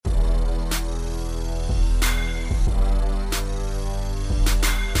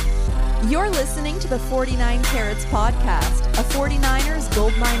You're listening to the 49 Carats Podcast, a 49ers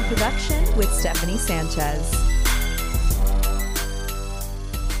Goldmine production with Stephanie Sanchez.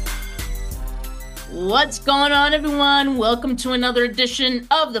 What's going on, everyone? Welcome to another edition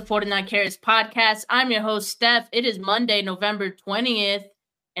of the 49 Carats Podcast. I'm your host, Steph. It is Monday, November 20th,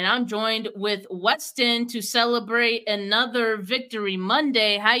 and I'm joined with Weston to celebrate another Victory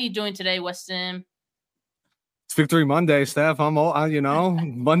Monday. How you doing today, Weston? It's Victory Monday, Steph.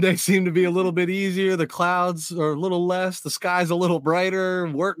 Mondays seem to be a little bit easier. The clouds are a little less. The sky's a little brighter.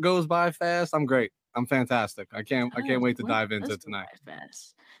 Work goes by fast. I'm great. I'm fantastic. I can't wait to dive into it tonight.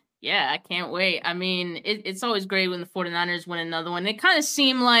 Yeah, I can't wait. I mean, it's always great when the 49ers win another one. It kind of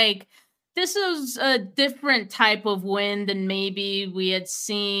seemed like this was a different type of win than maybe we had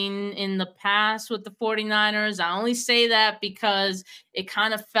seen in the past with the 49ers. I only say that because it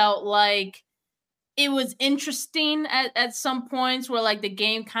kind of felt like it was interesting at some points where like the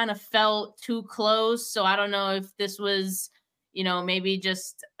game kind of felt too close. So I don't know if this was, maybe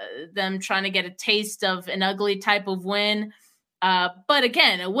just them trying to get a taste of an ugly type of win. But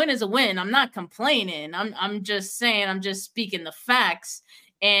again, a win is a win. I'm not complaining. I'm just saying, I'm just speaking the facts.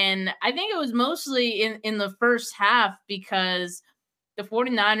 And I think it was mostly in the first half because the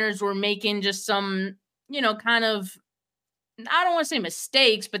 49ers were making just some, kind of, I don't want to say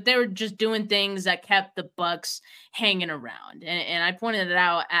mistakes, but they were just doing things that kept the Bucs hanging around. And I pointed it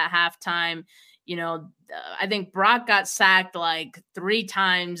out at halftime. I think Brock got sacked like 3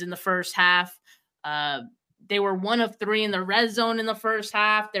 times in the first half. They were 1 of 3 in the red zone in the first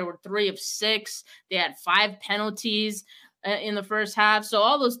half. There were 3 of 6. They had 5 penalties in the first half. So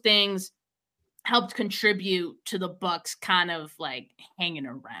all those things helped contribute to the Bucs kind of like hanging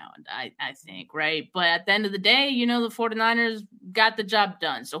around, I think, right? But at the end of the day, the 49ers got the job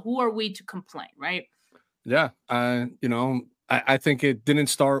done. So who are we to complain, right? Yeah. I think it didn't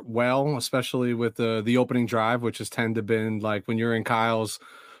start well, especially with the opening drive, which has tend to been like when you're in Kyle's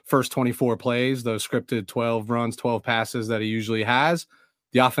first 24 plays, those scripted 12 runs, 12 passes that he usually has.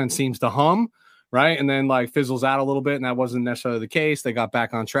 The offense seems to hum, right? And then like fizzles out a little bit, and that wasn't necessarily the case. They got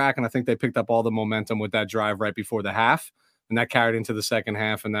back on track, and I think they picked up all the momentum with that drive right before the half, and that carried into the second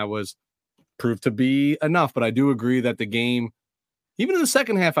half, and that was proved to be enough. But I do agree that the game, even in the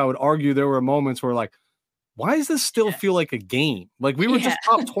second half, I would argue there were moments where like, why does this still feel like a game? Like we were just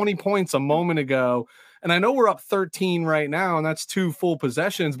up 20 points a moment ago, and I know we're up 13 right now, and that's 2 full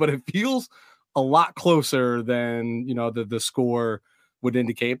possessions, but it feels a lot closer than, the score would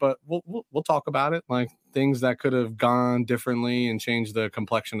indicate. But we'll talk about it, like things that could have gone differently and changed the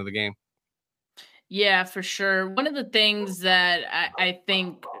complexion of the game. Yeah, for sure. One of the things that I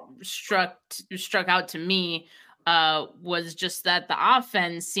think struck out to me was just that the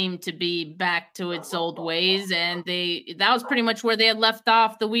offense seemed to be back to its old ways, and that was pretty much where they had left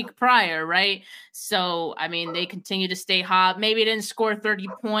off the week prior, right? So, I mean, they continue to stay hot. Maybe didn't score 30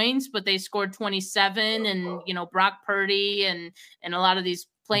 points, but they scored 27, and, Brock Purdy and a lot of these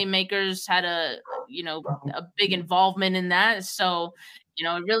playmakers had a big involvement in that. So,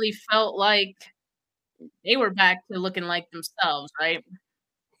 it really felt like they were back to looking like themselves, right?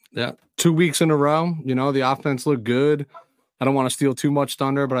 Yeah. 2 weeks in a row, the offense looked good. I don't want to steal too much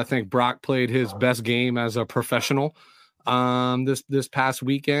thunder, but I think Brock played his best game as a professional this past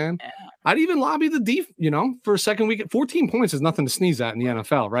weekend. Yeah. I'd even lobby the for a second week. 14 points is nothing to sneeze at in the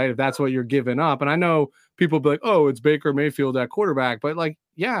NFL, right? If that's what you're giving up. And I know people be like, oh, it's Baker Mayfield at quarterback. But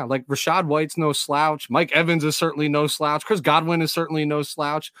Rachaad White's no slouch. Mike Evans is certainly no slouch. Chris Godwin is certainly no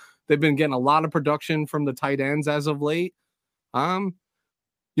slouch. They've been getting a lot of production from the tight ends as of late.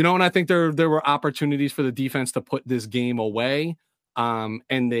 And I think there were opportunities for the defense to put this game away.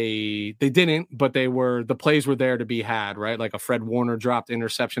 And they didn't, but the plays were there to be had, right? Like a Fred Warner dropped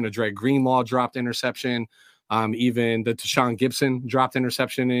interception, a Dre Greenlaw dropped interception, even the Tashawn Gibson dropped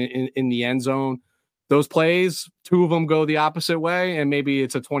interception in the end zone. Those plays, 2 of them go the opposite way, and maybe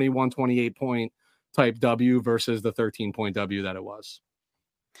it's a 21-28 point type W versus the 13-point W that it was.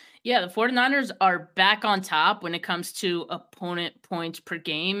 Yeah, the 49ers are back on top when it comes to opponent points per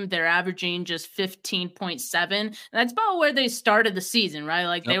game. They're averaging just 15.7. That's about where they started the season, right?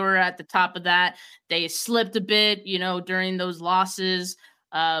 Like They were at the top of that. They slipped a bit, during those losses.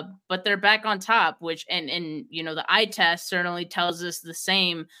 But they're back on top, which and the eye test certainly tells us the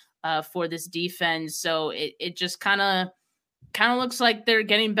same for this defense. So it just kind of looks like they're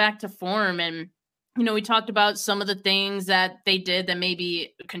getting back to form. And we talked about some of the things that they did that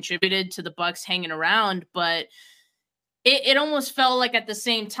maybe contributed to the Bucs hanging around, but it almost felt like at the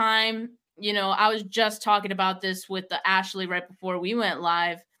same time, I was just talking about this with the Ashley right before we went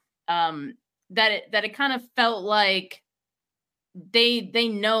live, that it kind of felt like they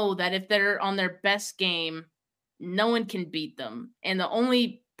know that if they're on their best game, no one can beat them. And the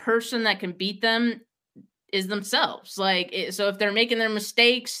only person that can beat them is themselves. So if they're making their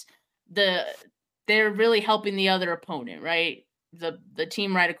mistakes, they're really helping the other opponent, right? The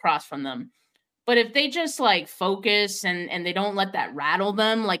team right across from them. But if they just like focus and they don't let that rattle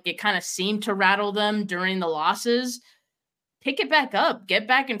them, like it kind of seemed to rattle them during the losses, pick it back up, get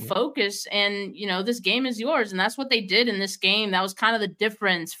back in focus, and this game is yours. And that's what they did in this game. That was kind of the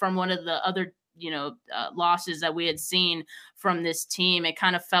difference from one of the other losses that we had seen from this team. It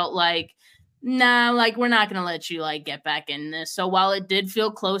kind of felt like, nah, like we're not gonna let you like get back in this. So while it did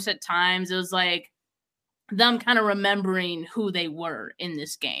feel close at times, it was like them kind of remembering who they were in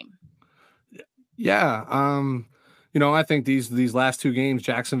this game. Yeah. I think these last two games,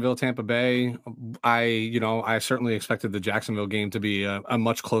 Jacksonville, Tampa Bay, I certainly expected the Jacksonville game to be a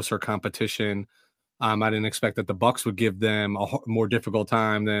much closer competition. I didn't expect that the Bucs would give them a more difficult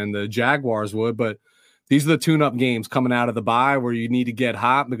time than the Jaguars would, but these are the tune-up games coming out of the bye where you need to get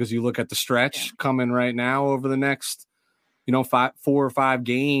hot, because you look at the stretch coming right now over the next, 4 or 5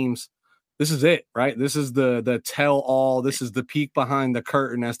 games. This is it, right? This is the tell all. This is the peek behind the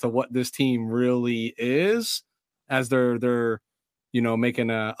curtain as to what this team really is, as they're making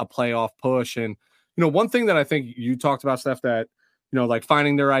a playoff push. And one thing that I think you talked about, Steph, that like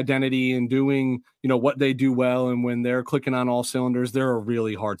finding their identity and doing what they do well, and when they're clicking on all cylinders, they're a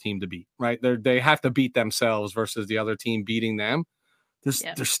really hard team to beat, right? They have to beat themselves versus the other team beating them.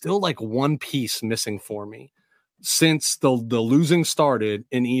 There's still like one piece missing for me since the losing started,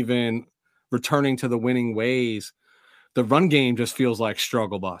 and even returning to the winning ways. The run game just feels like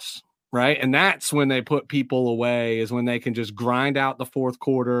struggle bus, right? And that's when they put people away, is when they can just grind out the fourth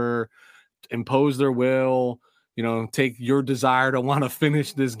quarter, impose their will, take your desire to want to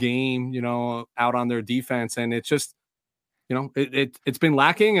finish this game, out on their defense. And it's just, it's been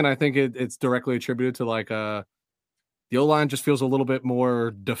lacking. And I think it's directly attributed to like the O-line just feels a little bit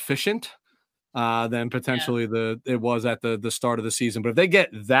more deficient than potentially it was at the start of the season. But if they get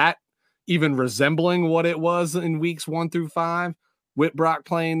that even resembling what it was in weeks 1 through 5, Whitbrock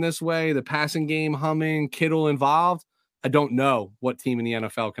playing this way, the passing game humming, Kittle involved, I don't know what team in the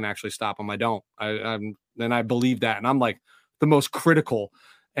NFL can actually stop them. I don't. I believe that. And I'm like the most critical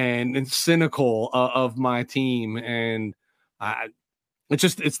and cynical of my team. And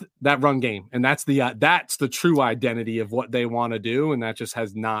it's that run game. And that's the true identity of what they want to do. And that just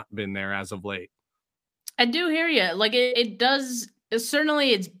has not been there as of late. I do hear you. Like it does.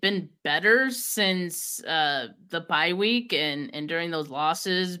 Certainly it's been better since the bye week and during those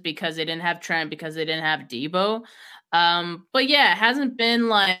losses, because they didn't have Trent, because they didn't have Debo. But yeah, it hasn't been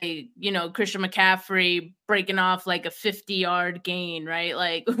like, Christian McCaffrey breaking off like a 50-yard gain, right?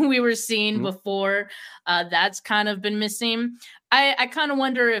 Like we were seeing before. That's kind of been missing. I kind of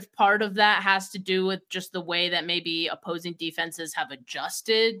wonder if part of that has to do with just the way that maybe opposing defenses have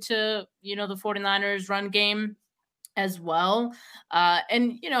adjusted to, the 49ers run game as well.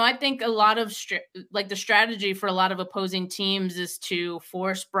 And I think a lot of the strategy for a lot of opposing teams is to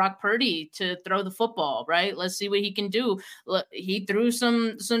force Brock Purdy to throw the football, right? Let's see what he can do. He threw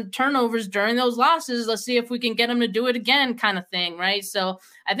some turnovers during those losses. Let's see if we can get him to do it again, kind of thing, right? So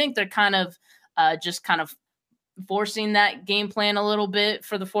I think they're kind of just kind of forcing that game plan a little bit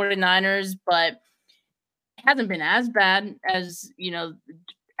for the 49ers, but it hasn't been as bad as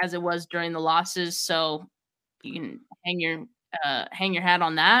as it was during the losses. So you can hang your hat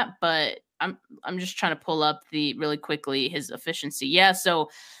on that, but I'm just trying to pull up really quickly his efficiency. Yeah, so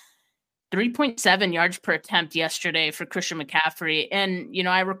 3.7 yards per attempt yesterday for Christian McCaffrey. And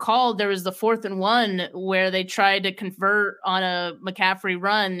I recall there was the 4th and 1 where they tried to convert on a McCaffrey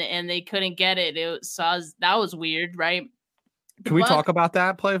run and they couldn't get it. That was weird, right? Can we talk about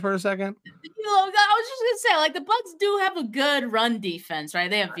that play for a second? I was just going to say, like, the Bucs do have a good run defense,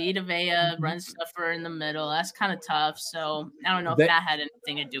 right? They have Vita Vea, run stuffer in the middle. That's kind of tough. So I don't know if that had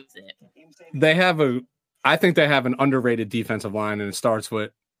anything to do with it. I think they have an underrated defensive line, and it starts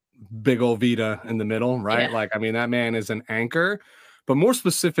with big old Vita in the middle, right? Yeah. Like, I mean, that man is an anchor. But more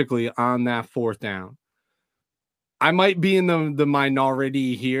specifically on that 4th down, I might be in the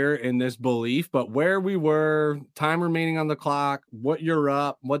minority here in this belief, but where we were, time remaining on the clock, what you're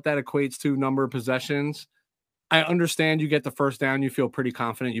up, what that equates to, number of possessions, I understand you get the 1st down, you feel pretty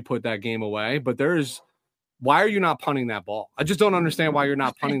confident you put that game away, but why are you not punting that ball? I just don't understand why you're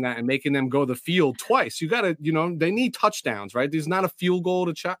not punting that and making them go the field twice. You got to, they need touchdowns, right? There's not a field goal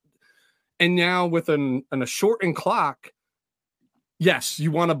to check. And now with a shortened clock, yes,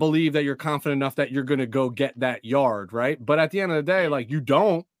 you want to believe that you're confident enough that you're going to go get that yard, right? But at the end of the day, like, you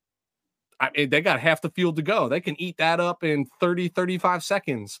don't. they got half the field to go. They can eat that up in 30, 35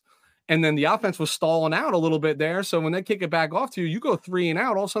 seconds. And then the offense was stalling out a little bit there. So when they kick it back off to you, you go 3 and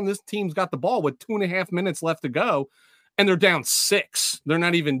out. All of a sudden, this team's got the ball with 2.5 minutes left to go, and they're down 6. They're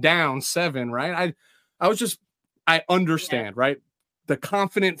not even down 7, right? I understand, right? The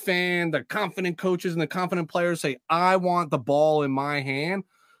confident fan, the confident coaches, and the confident players say, I want the ball in my hand.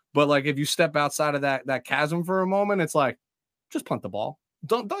 But like, if you step outside of that chasm for a moment, it's like, just punt the ball.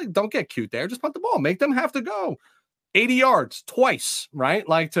 Don't get cute there. Just punt the ball. Make them have to go 80 yards twice, right?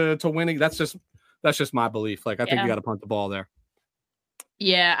 Like to win. That's just my belief. Like, I think you got to punt the ball there.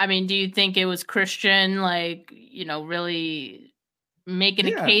 Yeah. I mean, do you think it was Christian, like, really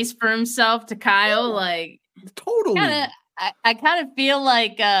making a case for himself to Kyle? Yeah, like, totally. I kind of feel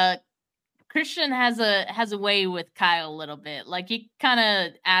like Christian has a way with Kyle a little bit. Like, he kind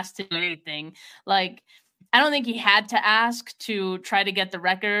of asked to do anything. Like, I don't think he had to ask to try to get the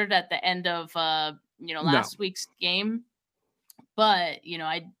record at the end of last week's game. But,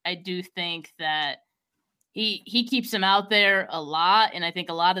 I do think that he keeps him out there a lot, and I think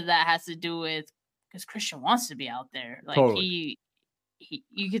a lot of that has to do with because Christian wants to be out there. Like, totally.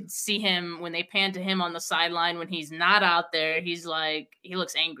 You could see him when they pan to him on the sideline when he's not out there. He's like, he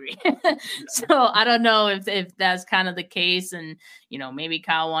looks angry. So I don't know if that's kind of the case, and maybe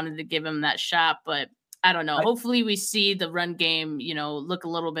Kyle wanted to give him that shot, but I don't know. Hopefully we see the run game, look a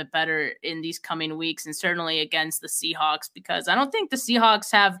little bit better in these coming weeks, and certainly against the Seahawks, because I don't think the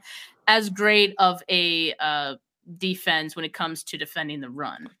Seahawks have as great of a defense when it comes to defending the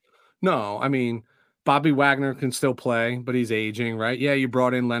run. No, I mean, Bobby Wagner can still play, but he's aging, right? Yeah, you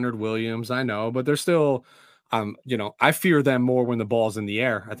brought in Leonard Williams, I know, but they're still, I fear them more when the ball's in the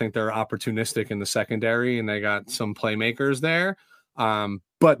air. I think they're opportunistic in the secondary, and they got some playmakers there.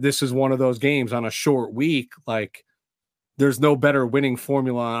 But this is one of those games on a short week. Like, there's no better winning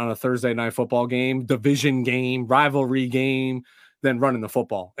formula on a Thursday night football game, division game, rivalry game, than running the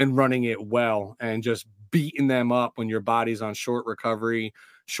football and running it well and just beating them up when your body's on short recovery,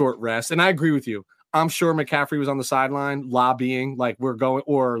 short rest. And I agree with you. I'm sure McCaffrey was on the sideline lobbying, like, we're going,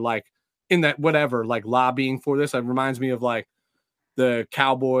 or like in that whatever, like lobbying for this. It reminds me of like the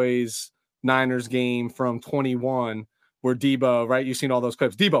Cowboys Niners game from 21 where Debo, right? You've seen all those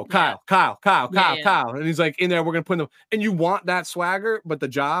clips. Debo, Kyle. And he's like, in there, we're going to put them. And you want that swagger, but the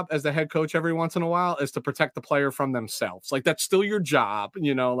job as the head coach every once in a while is to protect the player from themselves. Like, that's still your job,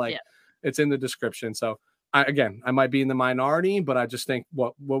 It's in the description. So I might be in the minority, but I just think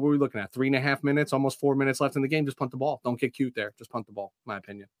what were we looking at? 3.5 minutes, almost 4 minutes left in the game. Just punt the ball. Don't get cute there. Just punt the ball, my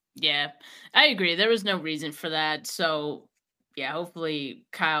opinion. Yeah, I agree. There was no reason for that. So yeah, hopefully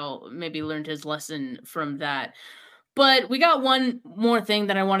Kyle maybe learned his lesson from that. But we got one more thing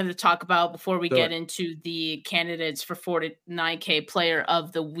that I wanted to talk about before we get into the candidates for 49K player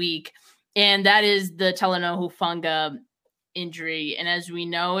of the week. And that is the Talanoa Hufanga injury. And as we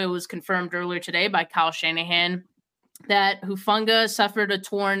know, it was confirmed earlier today by Kyle Shanahan that Hufanga suffered a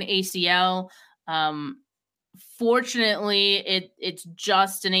torn ACL. Fortunately, it's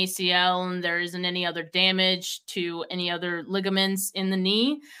just an ACL, and there isn't any other damage to any other ligaments in the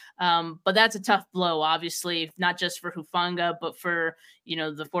knee. But that's a tough blow, obviously, not just for Hufanga, but for,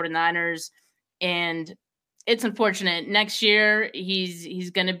 the 49ers. And it's unfortunate. Next year, he's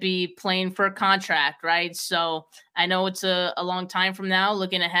going to be playing for a contract, right? So I know it's a long time from now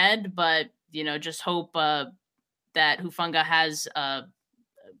looking ahead, but, just hope that Hufanga has a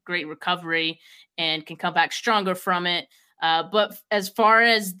great recovery and can come back stronger from it. But as far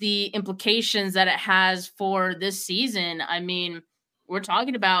as the implications that it has for this season, I mean, we're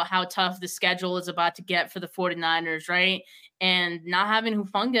talking about how tough the schedule is about to get for the 49ers, right? And not having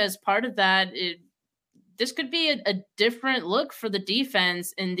Hufanga as part of that, this could be a different look for the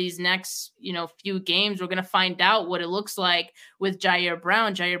defense in these next, few games. We're going to find out what it looks like with Jair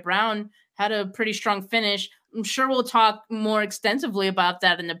Brown. Jair Brown had a pretty strong finish. I'm sure we'll talk more extensively about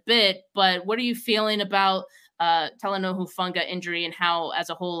that in a bit, but what are you feeling about Talanoa Hufanga injury and how, as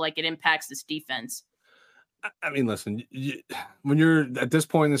a whole, like, it impacts this defense? I mean, listen, when you're at this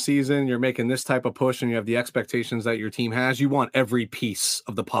point in the season, you're making this type of push and you have the expectations that your team has, you want every piece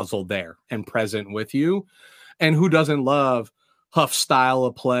of the puzzle there and present with you. And who doesn't love Huff's style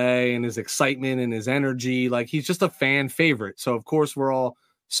of play and his excitement and his energy? Like, he's just a fan favorite. So, of course, we're all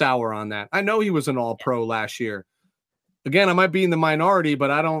sour on that. I know he was an all-pro last year. Again, I might be in the minority,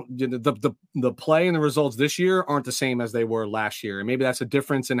 but I don't. The play and the results this year aren't the same as they were last year, and maybe that's a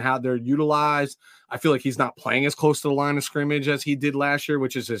difference in how they're utilized. I feel like he's not playing as close to the line of scrimmage as he did last year,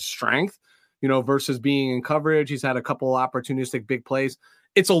 which is his strength, versus being in coverage. He's had a couple opportunistic big plays.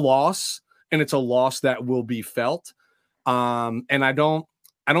 It's a loss, and it's a loss that will be felt. And I don't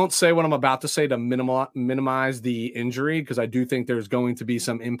I don't say what I'm about to say to minimize the injury, because I do think there's going to be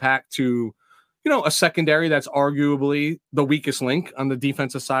some impact to, a secondary that's arguably the weakest link on the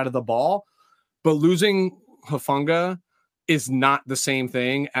defensive side of the ball. But losing Hufanga is not the same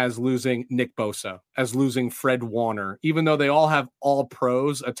thing as losing Nick Bosa, as losing Fred Warner, even though they all have all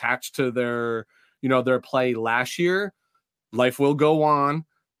pros attached to their play last year. Life will go on.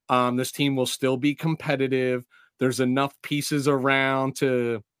 This team will still be competitive. There's enough pieces around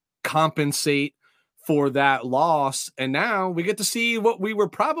to compensate for that loss. And now we get to see what we were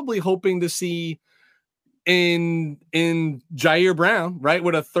probably hoping to see in Jair Brown, right?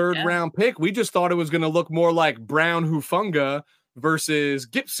 With a third round pick. We just thought it was going to look more like Brown Hufanga versus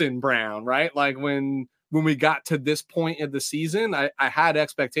Gibson Brown, right? Like when we got to this point of the season, I had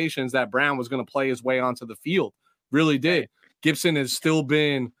expectations that Brown was going to play his way onto the field. Really did. Gibson has still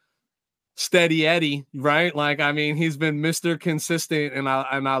been steady Eddie, right? Like, I mean, he's been Mr. Consistent, and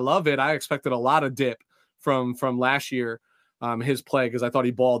I love it. I expected a lot of dip from last year, his play, because I thought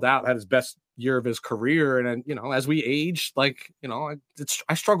he balled out, had his best year of his career. And then, as we age, like,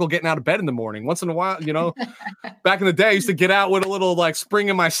 I struggle getting out of bed in the morning once in a while. Back in the day, I used to get out with a little like spring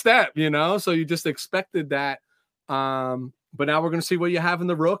in my step, so you just expected that. But now we're going to see what you have in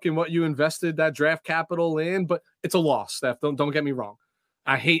the Rook and what you invested that draft capital in. But it's a loss, Steph. Don't get me wrong.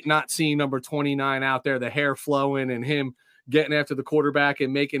 I hate not seeing number 29 out there, the hair flowing and him getting after the quarterback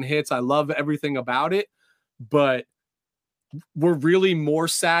and making hits. I love everything about it. But we're really more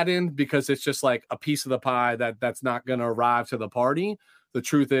saddened because it's just like a piece of the pie that's not going to arrive to the party. The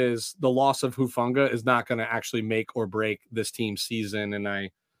truth is the loss of Hufanga is not going to actually make or break this team's season. And I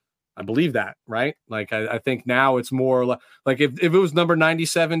believe that, right? Like, I think now it's more like if it was number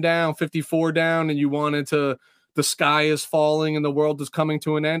 97 down, 54 down, and you wanted to, the sky is falling and the world is coming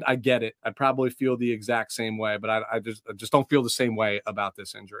to an end, I get it. I probably feel the exact same way, but I just don't feel the same way about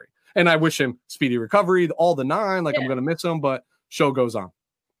this injury. And I wish him speedy recovery, all the nine, like I'm going to miss him, but show goes on.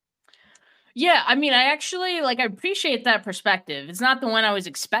 Yeah, I mean, I actually, I appreciate that perspective. It's not the one I was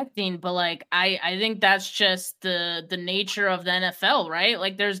expecting, but, I think that's just the nature of the NFL, right?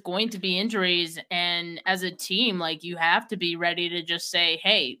 Like, there's going to be injuries, and as a team, you have to be ready to just say,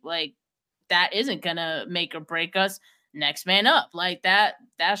 hey, that isn't going to make or break us. Next man up.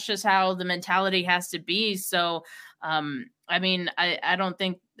 That's just how the mentality has to be. So, I mean, I don't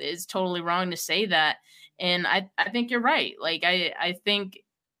think it's totally wrong to say that. And I think you're right. I think,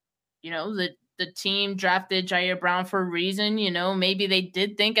 the team drafted Jair Brown for a reason. Maybe they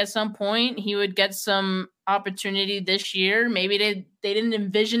did think at some point he would get some opportunity this year. Maybe they didn't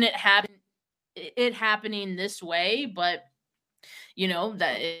envision it happening this way, but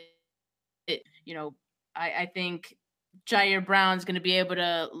I think Jair Brown's going to be able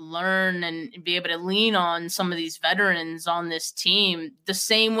to learn and be able to lean on some of these veterans on this team the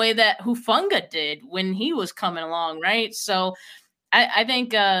same way that Hufanga did when he was coming along, right? So I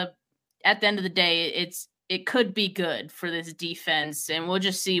think at the end of the day, it could be good for this defense, and we'll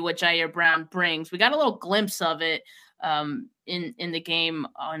just see what Jair Brown brings. We got a little glimpse of it in the game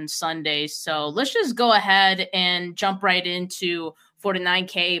on Sunday. So let's just go ahead and jump right into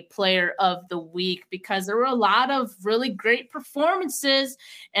 49K Player of the Week, because there were a lot of really great performances,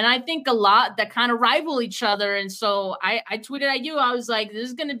 and I think a lot that kind of rival each other. And so I tweeted at you, I was like, this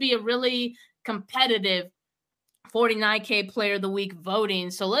is going to be a really competitive 49K Player of the Week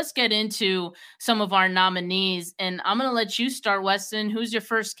voting. So let's get into some of our nominees, and I'm going to let you start, Weston. Who's your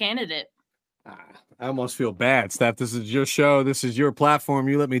first candidate? I almost feel bad, Steph. This is your show. This is your platform.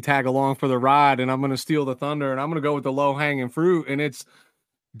 You let me tag along for the ride, and I'm going to steal the thunder, and I'm going to go with the low-hanging fruit, and it's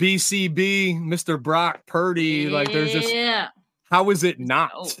BCB, Mr. Brock Purdy. Yeah. There's just, how is it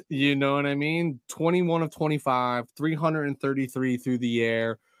not? You know what I mean? 21 of 25, 333 through the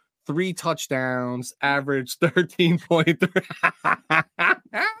air, 3 touchdowns, average 13.3.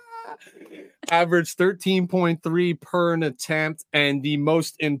 Average 13.3 per an attempt. And the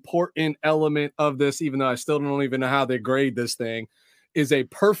most important element of this, even though I still don't even know how they grade this thing, is a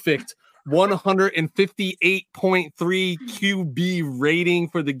perfect 158.3 QB rating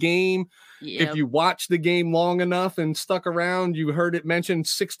for the game. Yep. If you watch the game long enough and stuck around, you heard it mentioned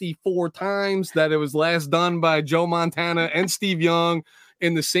 64 times that it was last done by Joe Montana and Steve Young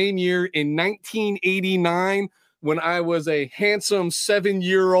in the same year in 1989, when I was a handsome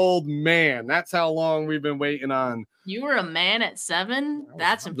 7-year-old man. That's how long we've been waiting on. You were a man at 7?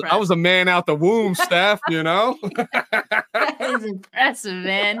 That's impressive. I was a man out the womb, Steph, That is impressive,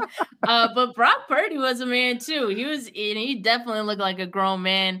 man. But Brock Purdy was a man too. He definitely looked like a grown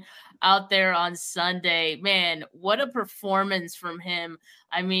man out there on Sunday. Man, what a performance from him.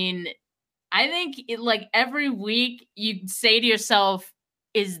 I mean, I think every week you say to yourself,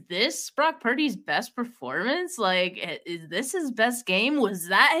 is this Brock Purdy's best performance? Like, is this his best game? Was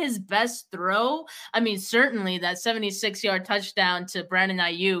that his best throw? I mean, certainly that 76-yard touchdown to Brandon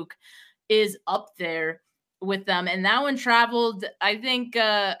Ayuk is up there with them. And that one traveled, I think,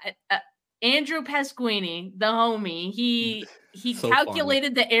 Andrew Pasquini, the homie, he So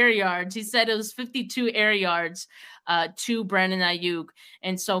calculated the air yards. He said it was 52 air yards to Brandon Ayuk.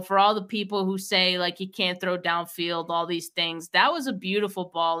 And so for all the people who say like he can't throw downfield, all these things, that was a beautiful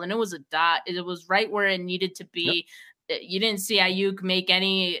ball, and it was a dot. It was right where it needed to be. Yep. You didn't see Ayuk make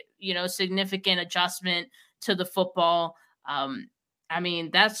any, significant adjustment to the football. I mean,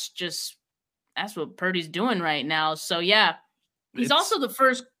 that's what Purdy's doing right now. So yeah, he's also the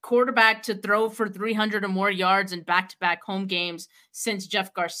first quarterback to throw for 300 or more yards in back-to-back home games since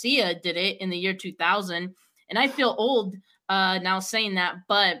Jeff Garcia did it in the year 2000. And I feel old now saying that,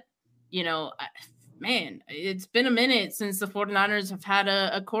 but, man, it's been a minute since the 49ers have had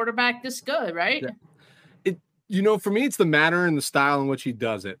a quarterback this good, right? Yeah. For me, it's the manner and the style in which he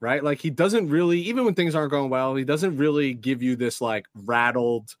does it, right? Like, he doesn't really, even when things aren't going well, he doesn't really give you this, like,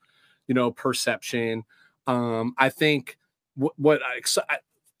 rattled, perception. I think the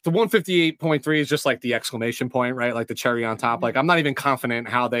 158.3 is just like the exclamation point, right? Like the cherry on top. Like, I'm not even confident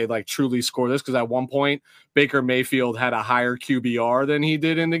how they like truly score this, because at one point Baker Mayfield had a higher QBR than he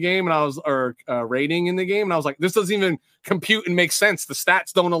did in the game, and rating in the game, and I was like, this doesn't even compute and make sense. The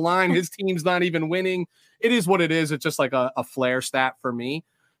stats don't align. His team's not even winning. It is what it is. It's just like a flair stat for me,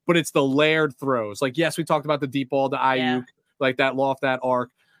 but it's the layered throws. Like, yes, we talked about the deep ball to Ayuk, like that loft, that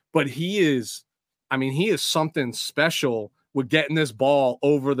arc, but he is something special with getting this ball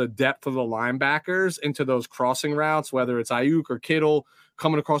over the depth of the linebackers into those crossing routes, whether it's Ayuk or Kittle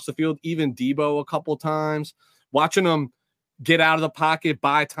coming across the field, even Debo a couple times, watching him get out of the pocket,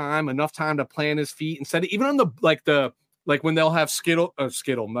 buy time, enough time to plant his feet instead of even on the when they'll have Skittle.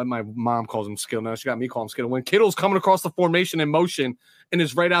 My mom calls him Skittle. Now she got me calling him Skittle. When Kittle's coming across the formation in motion and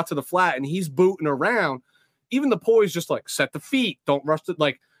is right out to the flat and he's booting around, even the poise, just like set the feet, don't rush it.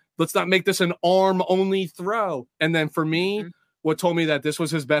 Like, let's not make this an arm-only throw. And then for me, what told me that this was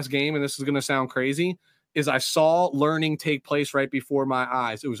his best game, and this is going to sound crazy, is I saw learning take place right before my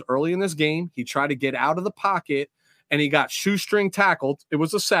eyes. It was early in this game. He tried to get out of the pocket, and he got shoestring tackled. It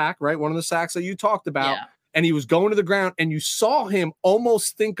was a sack, right? One of the sacks that you talked about. Yeah. And he was going to the ground, and you saw him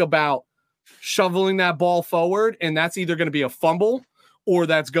almost think about shoveling that ball forward, and that's either going to be a fumble or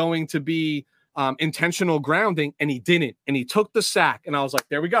that's going to be intentional grounding, and he didn't, and he took the sack, and I was like,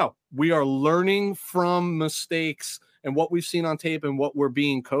 there we go. We are learning from mistakes and what we've seen on tape and what we're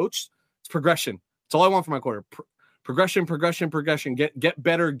being coached. It's progression. That's all I want for my quarter. Progression. Get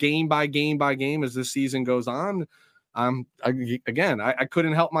better game by game as this season goes on. I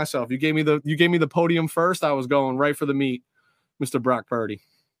couldn't help myself. You gave me the podium first. I was going right for the meat, Mr. Brock Purdy.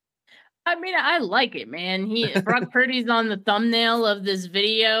 I mean, I like it, man. Brock Purdy's on the thumbnail of this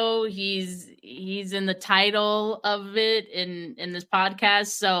video. He's in the title of it in this podcast.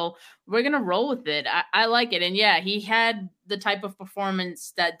 So we're going to roll with it. I like it. And yeah, he had the type of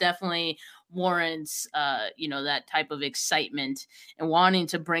performance that definitely warrants, that type of excitement and wanting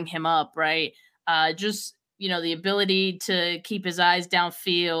to bring him up, right? The ability to keep his eyes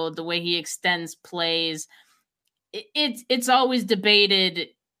downfield, the way he extends plays. It's always debated,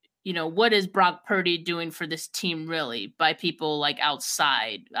 what is Brock Purdy doing for this team really, by people like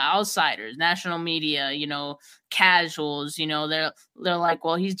outsiders, national media, casuals, they're like,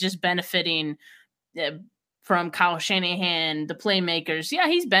 well, he's just benefiting from Kyle Shanahan, the playmakers. Yeah,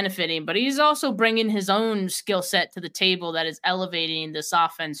 he's benefiting, but he's also bringing his own skill set to the table that is elevating this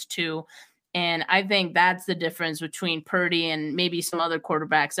offense too. And I think that's the difference between Purdy and maybe some other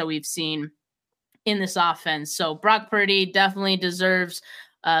quarterbacks that we've seen in this offense. So Brock Purdy definitely deserves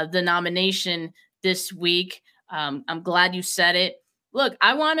the nomination this week. I'm glad you said it. Look,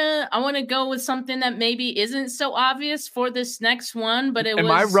 I wanna go with something that maybe isn't so obvious for this next one, but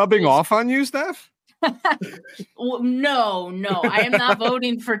Am I rubbing off on you, Steph? Well, no, I am not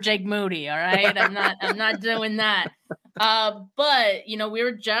voting for Jake Moody. All right, I'm not doing that. But we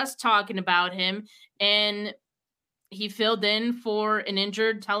were just talking about him, and he filled in for an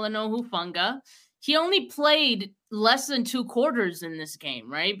injured Talanoa Hufanga. He only played less than 2 quarters in this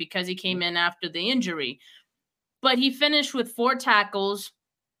game, right? Because he came in after the injury. But he finished with 4 tackles,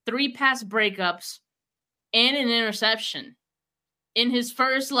 3 pass breakups, and an interception in his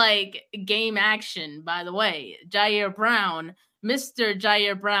first game action, by the way. Mr.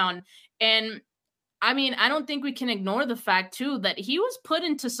 Jair Brown. And I mean, I don't think we can ignore the fact, too, that he was put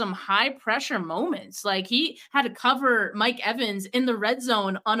into some high-pressure moments. Like, he had to cover Mike Evans in the red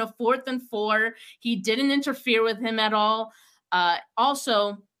zone on a 4th and 4. He didn't interfere with him at all.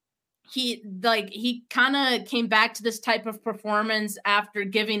 Also, he kind of came back to this type of performance after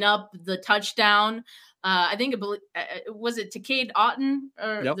giving up the touchdown. I think was it Takade Otten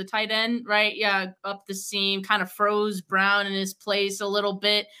or the tight end, right? Yeah, up the seam, kind of froze Brown in his place a little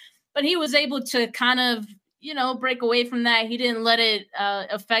bit, but he was able to kind of, break away from that. He didn't let it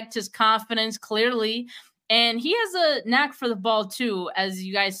affect his confidence clearly. And he has a knack for the ball too, as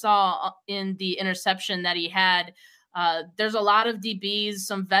you guys saw in the interception that he had. There's a lot of DBs,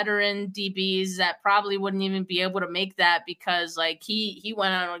 some veteran DBs that probably wouldn't even be able to make that because he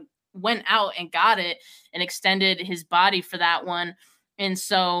went out and got it and extended his body for that one. And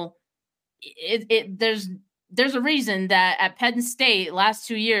so there's a reason that at Penn State last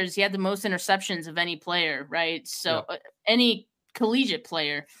 2 years, he had the most interceptions of any player, right? So any collegiate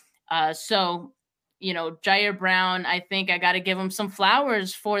player. So, Jair Brown, I think I got to give him some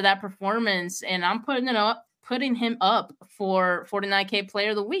flowers for that performance, and I'm putting him up for 49K player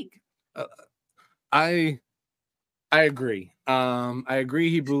of the week. I agree. I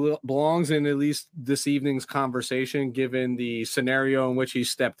agree. He belongs in at least this evening's conversation, given the scenario in which he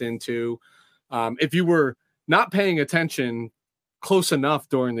stepped into. If you were not paying attention close enough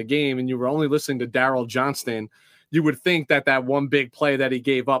during the game and you were only listening to Darryl Johnston, you would think that one big play that he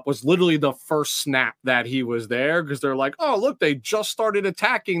gave up was literally the first snap that he was there, because they're like, oh, look, they just started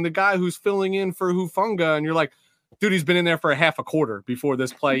attacking the guy who's filling in for Hufanga. And you're like, dude, he's been in there for a half a quarter before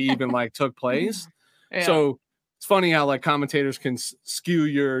this play even took place. Yeah. So it's funny how commentators can skew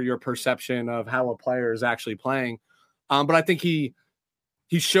your perception of how a player is actually playing. But I think he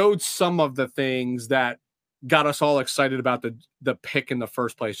showed some of the things that got us all excited about the pick in the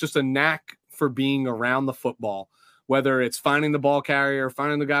first place. Just a knack for being around the football, whether it's finding the ball carrier,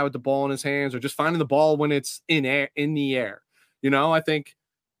 finding the guy with the ball in his hands, or just finding the ball when it's in the air. I think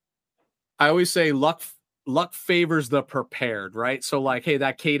I always say luck favors the prepared, right? So hey,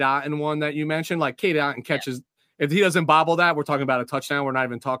 that Cade Otton one that you mentioned, Cade Otton catches, if he doesn't bobble that, we're talking about a touchdown. We're not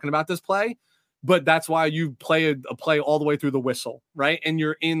even talking about this play, but that's why you play a play all the way through the whistle, right? And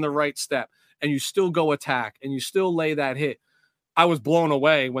you're in the right step and you still go attack and you still lay that hit. I was blown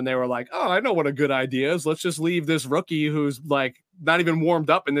away when they were like, oh, I know what a good idea is. Let's just leave this rookie who's not even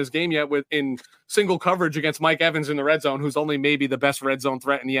warmed up in this game yet in single coverage against Mike Evans in the red zone, who's only maybe the best red zone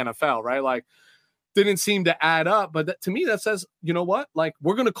threat in the NFL, right? Didn't seem to add up. But to me, that says, you know what?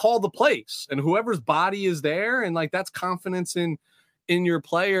 We're going to call the plays, and whoever's body is there, and that's confidence in your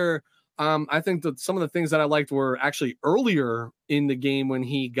player. I think that some of the things that I liked were actually earlier in the game when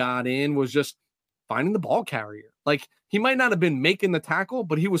he got in was just finding the ball carrier. He might not have been making the tackle,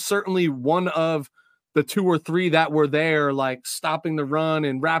 but he was certainly one of the 2 or 3 that were there, stopping the run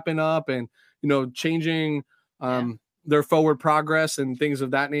and wrapping up and, changing their forward progress and things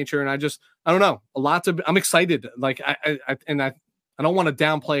of that nature. And I don't know, I'm excited. I don't want to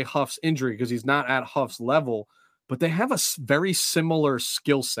downplay Huff's injury because he's not at Huff's level, but they have a very similar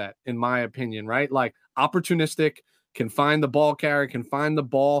skill set, in my opinion, right? Opportunistic, can find the ball carrier, can find the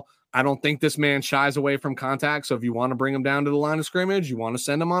ball. I don't think this man shies away from contact. So if you want to bring him down to the line of scrimmage, you want to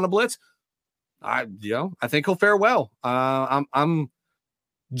send him on a blitz, I think he'll fare well. I'm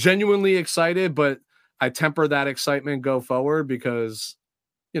genuinely excited, but I temper that excitement go forward because,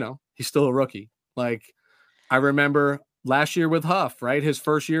 he's still a rookie. I remember last year with Huff, right? His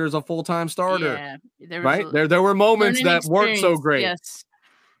first year as a full-time starter, right? There were moments that weren't so great. Yes.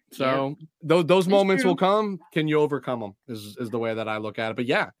 So those moments will come. Can you overcome them is the way that I look at it. But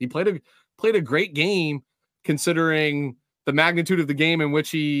yeah, he played a great game considering the magnitude of the game in which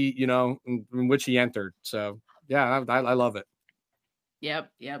he entered. So yeah, I love it. Yep.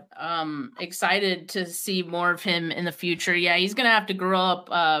 Excited to see more of him in the future. Yeah, he's going to have to grow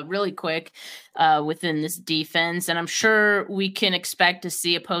up really quick within this defense. And I'm sure we can expect to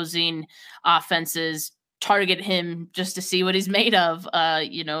see opposing offenses target him just to see what he's made of,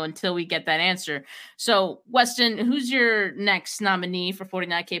 until we get that answer. So, Weston, who's your next nominee for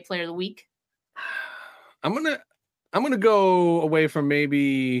 49K Player of the Week? I'm gonna go away from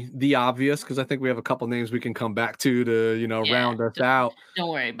maybe the obvious because I think we have a couple names we can come back to round us out. Don't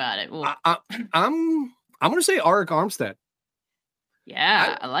worry about it. I'm gonna say Arik Armstead.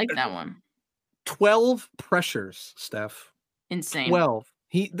 Yeah, I like that one. 12 pressures, Steph. Insane. 12.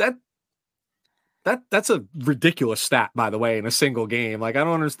 That's a ridiculous stat, by the way, in a single game. I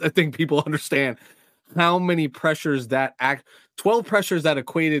think people understand how many pressures 12 pressures that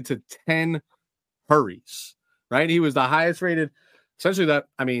equated to 10 hurries, right? He was the highest rated, essentially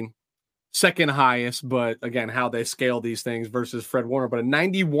second highest, but again, how they scale these things versus Fred Warner, but a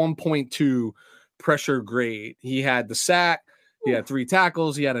 91.2 pressure grade. He had the sack, he had 3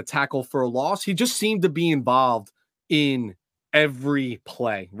 tackles, he had a tackle for a loss. He just seemed to be involved in every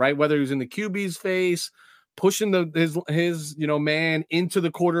play, right? Whether he was in the QB's face, pushing his man into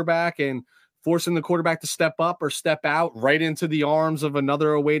the quarterback and forcing the quarterback to step up or step out right into the arms of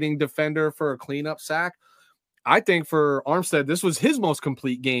another awaiting defender for a cleanup sack. I think for Armstead, this was his most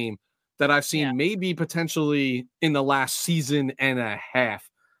complete game that I've seen, maybe potentially in the last season and a half.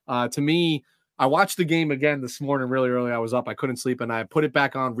 To me, I watched the game again this morning really early. I was up. I couldn't sleep, and I put it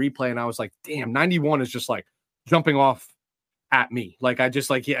back on replay, and I was like, damn, 91 is just like jumping off at me. Like, I feel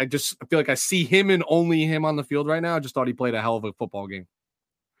like I see him and only him on the field right now. I just thought he played a hell of a football game.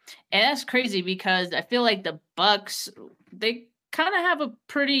 And that's crazy because I feel like the Bucs, they kind of have a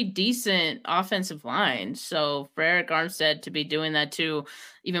pretty decent offensive line. So for Eric Armstead to be doing that too,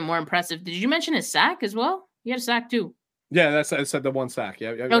 even more impressive. Did you mention his sack as well? He had a sack too. Yeah, I said the one sack. Yeah.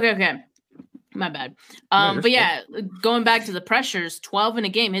 Okay. My bad. Going back to the pressures, 12 in a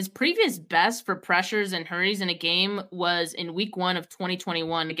game. His previous best for pressures and hurries in a game was in week 1 of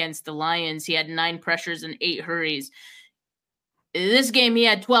 2021 against the Lions. He had 9 pressures and 8 hurries. This game, he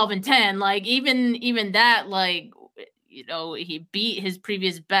had 12 and 10. Like, even that, like, he beat his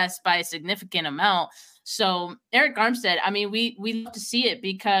previous best by a significant amount. So Eric Armstead, I mean, we love to see it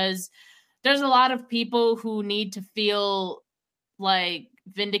because there's a lot of people who need to feel like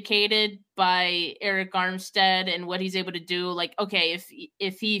vindicated by Eric Armstead and what he's able to do. Like, okay,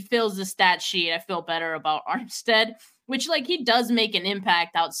 if he fills the stat sheet, I feel better about Armstead, which, like, he does make an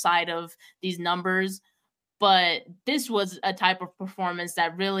impact outside of these numbers. But this was a type of performance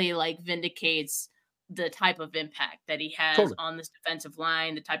that really, like, vindicates the type of impact that he has on this defensive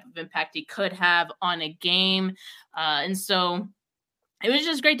line, the type of impact he could have on a game. And so it was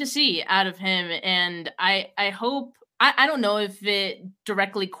just great to see out of him. And I hope, I don't know if it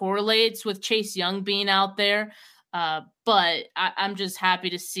directly correlates with Chase Young being out there, but I'm just happy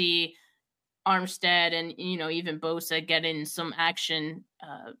to see Armstead and, even Bosa getting some action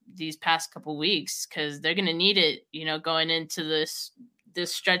these past couple weeks, because they're going to need it, going into this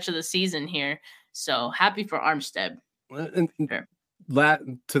stretch of the season here. So happy for Armstead. And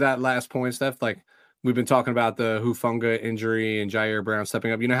to that last point, Steph, like, we've been talking about the Hufanga injury and Jair Brown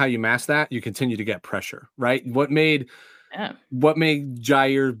stepping up. You know how you mask that? You continue to get pressure, right? What made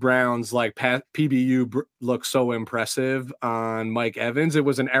Jair Brown's like PBU look so impressive on Mike Evans? It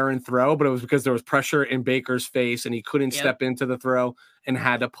was an errant throw, but it was because there was pressure in Baker's face and he couldn't step into the throw and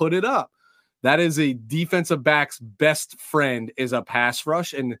had to put it up. That is a defensive back's best friend, is a pass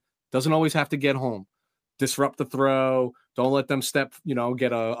rush, and doesn't always have to get home. Disrupt the throw. Don't let them step,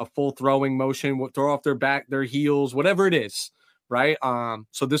 get a full throwing motion, throw off their back, their heels, whatever it is, right?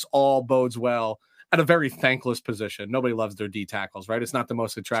 So this all bodes well at a very thankless position. Nobody loves their D tackles, right? It's not the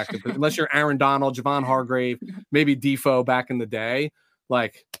most attractive, unless you're Aaron Donald, Javon Hargrave, maybe Defoe back in the day.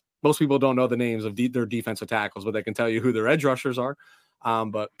 Like, most people don't know the names of their defensive tackles, but they can tell you who their edge rushers are.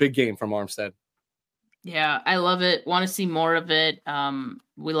 But big game from Armstead. Yeah, I love it. Want to see more of it.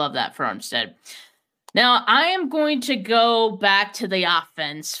 We love that for Armstead. Now, I am going to go back to the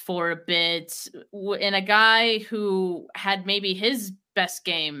offense for a bit, and a guy who had maybe his best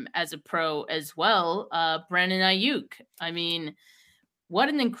game as a pro as well, Brandon Ayuk. I mean, what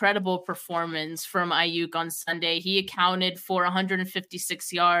an incredible performance from Ayuk on Sunday. He accounted for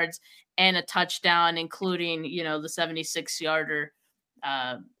 156 yards and a touchdown, including, the 76-yarder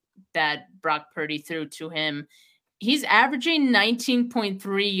that Brock Purdy threw to him. He's averaging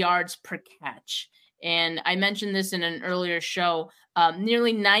 19.3 yards per catch. And I mentioned this in an earlier show.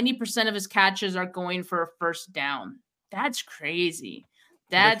 Nearly 90% of his catches are going for a first down. That's crazy.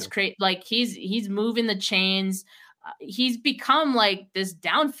 That's crazy. Like, he's moving the chains. He's become like this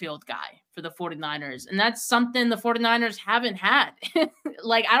downfield guy for the 49ers. And that's something the 49ers haven't had.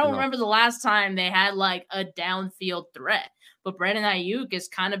 Like, I don't remember the last time they had like a downfield threat. But Brandon Ayuk is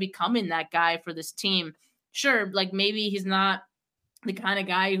kind of becoming that guy for this team. Sure, like, maybe he's not the kind of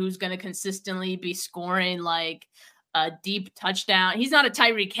guy who's going to consistently be scoring like a deep touchdown. He's not a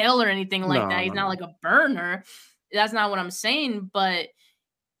Tyreek Hill or anything like that. He's not like a burner. That's not what I'm saying. But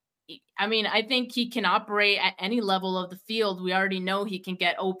I mean, I think he can operate at any level of the field. We already know he can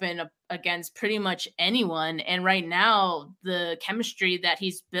get open against pretty much anyone. And right now, the chemistry that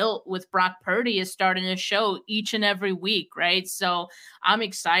he's built with Brock Purdy is starting to show each and every week, right? So I'm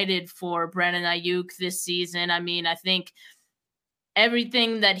excited for Brandon Ayuk this season. I mean, I think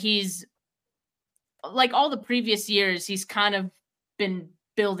everything that he's, like, all the previous years, he's kind of been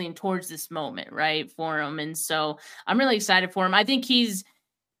building towards this moment, right, for him. And so I'm really excited for him. I think he's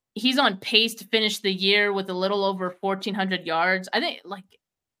on pace to finish the year with a little over 1,400 yards. I think, like,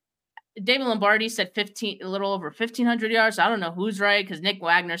 David Lombardi said a little over 1,500 yards. I don't know who's right, because Nick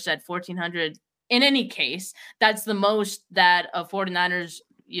Wagner said 1,480 in any case, that's the most that a 49ers,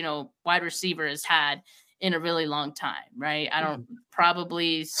 wide receiver has had in a really long time, right? I don't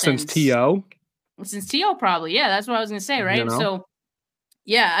probably since T.O. Since T.O. probably. Yeah, that's what I was going to say, right? So,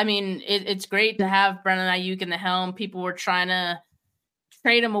 yeah, I mean, it's great to have Brandon Ayuk in the helm. People were trying to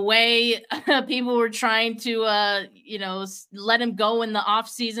trade him away. People were trying to, let him go in the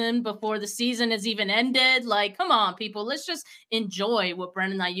offseason before the season has even ended. Like, come on, people. Let's just enjoy what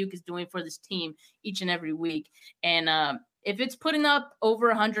Brandon Ayuk is doing for this team each and every week. And if it's putting up over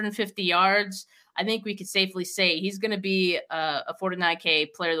 150 yards, I think we could safely say he's going to be a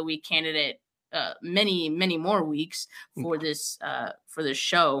 49K Player of the Week candidate many, many more weeks for this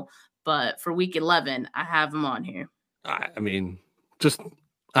show. But for week 11, I have him on here. I mean, just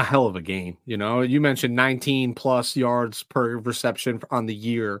a hell of a game. You mentioned 19 plus yards per reception on the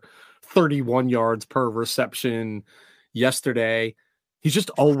year, 31 yards per reception yesterday. He's just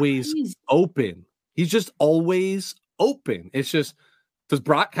always open. He's just always open. It's just, does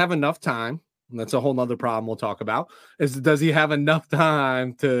Brock have enough time? And that's a whole nother problem we'll talk about. Does he have enough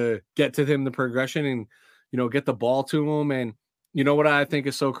time to get to him the progression and, get the ball to him? And what I think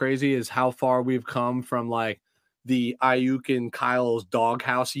is so crazy is how far we've come from like the Ayuk and Kyle's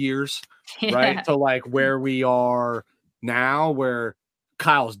doghouse years, right? To like where we are now, where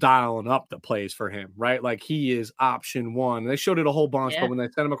Kyle's dialing up the plays for him, right? Like he is option one. They showed it a whole bunch, but when they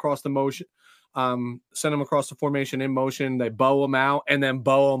sent him across the motion, send him across the formation in motion, they bow him out and then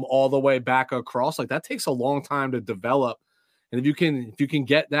bow him all the way back across. Like that takes a long time to develop. And if you can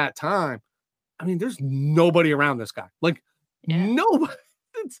get that time, I mean, there's nobody around this guy. Like nobody.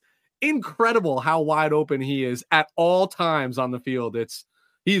 It's incredible how wide open he is at all times on the field.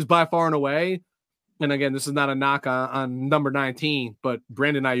 He's by far and away. And again, this is not a knock on number 19, but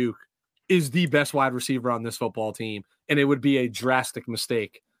Brandon Ayuk is the best wide receiver on this football team. And it would be a drastic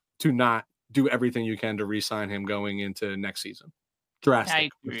mistake to not do everything you can to re-sign him going into next season.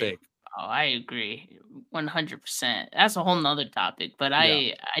 Drastic mistake. Oh, I agree 100%. That's a whole nother topic, but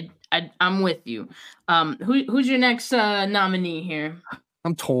I'm with you. Who's your next nominee here?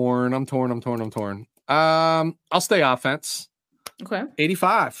 I'm torn. I'll stay offense. Okay.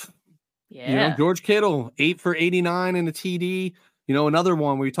 85. Yeah. George Kittle, 8 for 89 in the TD. Another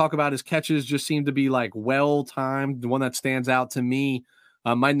one where you talk about his catches just seem to be like well-timed. The one that stands out to me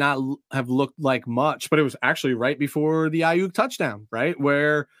might not have looked like much, but it was actually right before the Ayuk touchdown, right?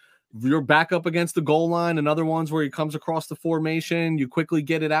 Where you're back up against the goal line, and other ones where he comes across the formation, you quickly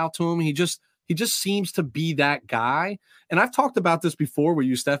get it out to him. He just seems to be that guy. And I've talked about this before with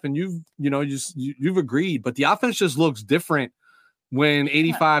you, Steph, and you've agreed, but the offense just looks different when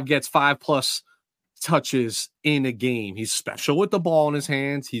 85 gets 5+ touches in a game. He's special with the ball in his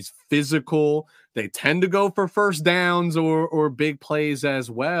hands. He's physical. They tend to go for first downs or big plays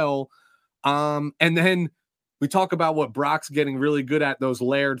as well. And then we talk about what Brock's getting really good at, those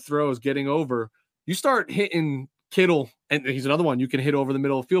layered throws, getting over. You start hitting Kittle, and he's another one you can hit over the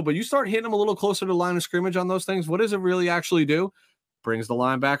middle of the field, but you start hitting him a little closer to the line of scrimmage on those things. What does it really actually do? Brings the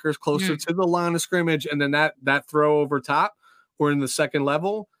linebackers closer to the line of scrimmage, and then that throw over top or in the second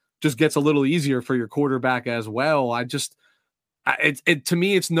level just gets a little easier for your quarterback as well. To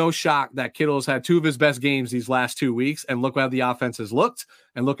me, it's no shock that Kittle's had two of his best games these last 2 weeks, and look how the offense has looked,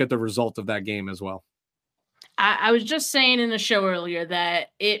 and look at the result of that game as well. I was just saying in the show earlier that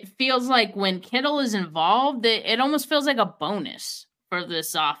it feels like when Kittle is involved, it almost feels like a bonus for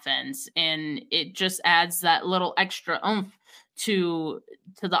this offense, and it just adds that little extra oomph to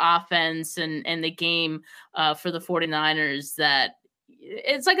the offense and the game for the 49ers, that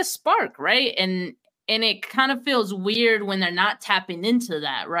it's like a spark, right? And it kind of feels weird when they're not tapping into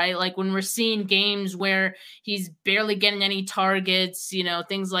that, right? Like when we're seeing games where he's barely getting any targets,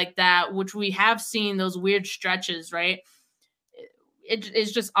 things like that, which we have seen those weird stretches, right?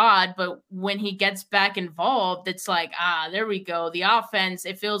 It's just odd, but when he gets back involved, it's like, there we go. The offense,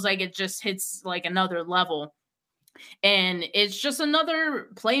 it feels like it just hits like another level. And it's just another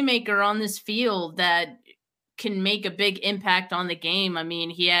playmaker on this field that can make a big impact on the game. I mean,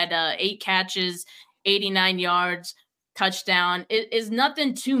 he had 8 catches, 89 yards, touchdown. It is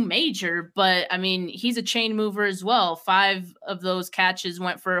nothing too major, but I mean, he's a chain mover as well. 5 of those catches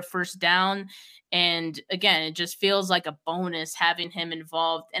went for a first down. And again, it just feels like a bonus having him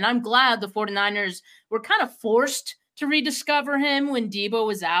involved. And I'm glad the 49ers were kind of forced to rediscover him when Debo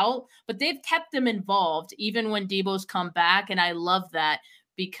was out, but they've kept him involved even when Debo's come back. And I love that,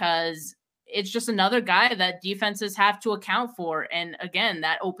 because it's just another guy that defenses have to account for. And again,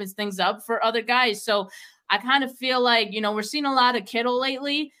 that opens things up for other guys. So I kind of feel like, we're seeing a lot of Kittle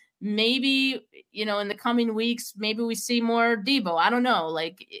lately. Maybe, in the coming weeks, maybe we see more Debo. I don't know.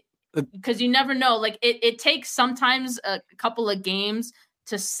 Like, because you never know. Like it takes sometimes a couple of games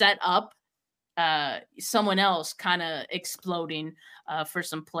to set up someone else kind of exploding for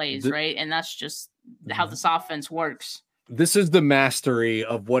some plays, right? And that's just how this offense works. This is the mastery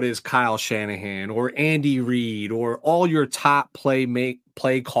of what is Kyle Shanahan or Andy Reid or all your top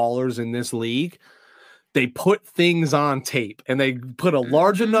play callers in this league. They put things on tape and they put a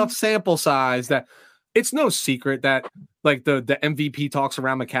large enough sample size that it's no secret that like the MVP talks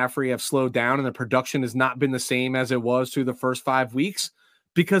around McCaffrey have slowed down and the production has not been the same as it was through the first 5 weeks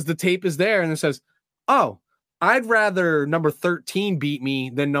because the tape is there and it says, oh, I'd rather number 13 beat me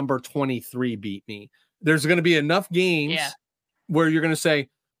than number 23 beat me. There's going to be enough games where you're going to say,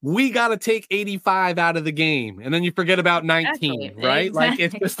 we got to take 85 out of the game. And then you forget about 19, right? Exactly. Like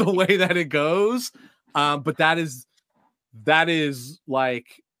it's just the way that it goes. But that is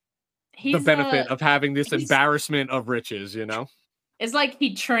like the benefit of having this embarrassment of riches, you know? It's like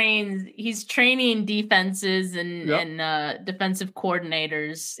he's training defenses and defensive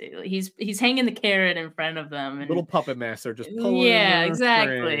coordinators. He's hanging the carrot in front of them. And, little puppet master just pulling. Yeah,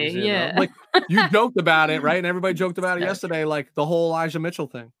 exactly. Strings, know? Like you joked about it, right? And everybody joked about it yesterday, like the whole Elijah Mitchell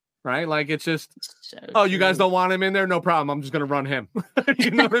thing, right? Like it's just, you guys don't want him in there? No problem. I'm just going to run him. You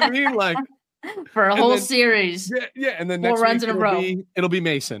know what I mean? Like, for a whole series. Yeah. And then next runs week in a row. It'll be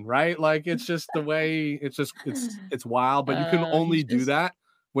Mason, right? Like it's just the way it's wild, but you can only do that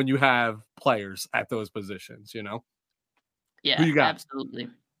when you have players at those positions, you know? Yeah, who you got? Absolutely.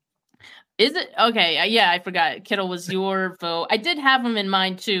 Is it okay? Yeah, I forgot. Kittle was your vote. I did have him in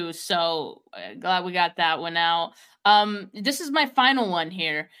mind too, so glad we got that one out. This is my final one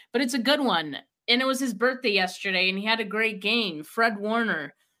here, but it's a good one. And it was his birthday yesterday, and he had a great game. Fred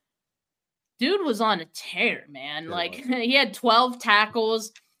Warner. Dude was on a tear, man. He had 12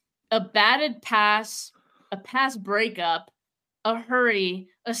 tackles, a batted pass, a pass breakup, a hurry,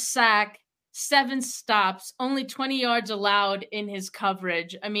 a sack, 7 stops, only 20 yards allowed in his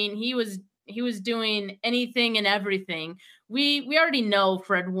coverage. I mean, he was doing anything and everything. We already know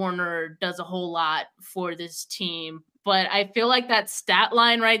Fred Warner does a whole lot for this team, but I feel like that stat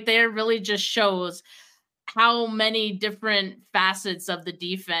line right there really just shows how many different facets of the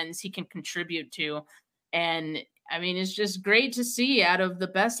defense he can contribute to. And I mean, it's just great to see out of the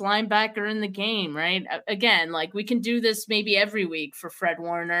best linebacker in the game, right? Again, like we can do this maybe every week for Fred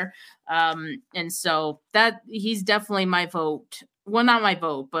Warner. And so that he's definitely my vote. Well, not my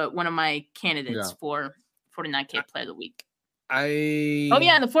vote, but one of my candidates for 49K Player of the Week. And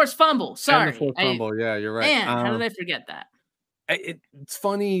the forced fumble. Sorry. And the forced fumble. Yeah, you're right. Man, how did I forget that? It's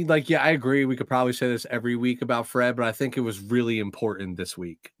funny. Like, yeah, I agree. We could probably say this every week about Fred, but I think it was really important this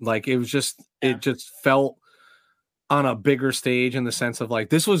week. Like, it was just, it just felt on a bigger stage in the sense of like,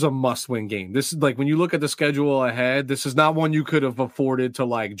 this was a must-win game. This is like, when you look at the schedule ahead, this is not one you could have afforded to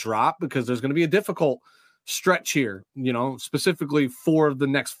like drop because there's going to be a difficult stretch here. You know, specifically 4 of the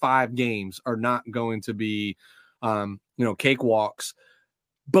next 5 games are not going to be, cakewalks.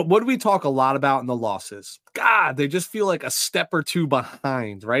 But what do we talk a lot about in the losses? God, they just feel like a step or 2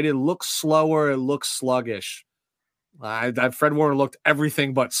 behind, right? It looks slower. It looks sluggish. Fred Warner looked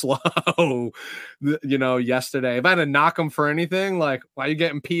everything but slow, yesterday. If I had to knock him for anything, like, why are you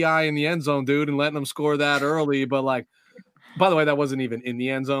getting PI in the end zone, dude, and letting them score that early? But, like, by the way, that wasn't even in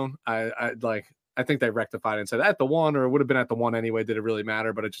the end zone. I think they rectified it and said at the 1, or it would have been at the 1 anyway. Did it really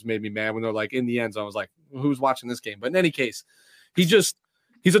matter? But it just made me mad when they're like in the end zone. I was like, who's watching this game? But in any case, he's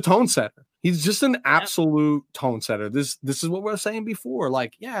a tone setter. He's just an absolute tone setter. This is what we were saying before.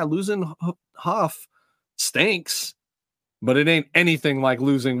 Like, yeah, losing Huff stinks, but it ain't anything like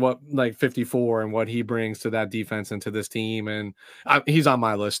losing 54 and what he brings to that defense and to this team. And he's on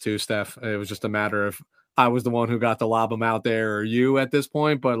my list too, Steph. It was just a matter of I was the one who got to lob him out there or you at this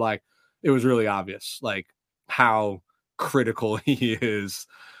point, but like it was really obvious like how critical he is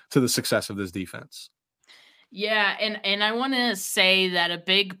to the success of this defense. Yeah, and I want to say that a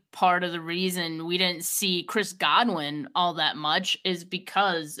big part of the reason we didn't see Chris Godwin all that much is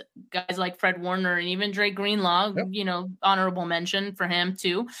because guys like Fred Warner and even Dre Greenlaw, honorable mention for him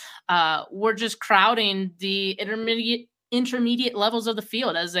too, were just crowding the intermediate levels of the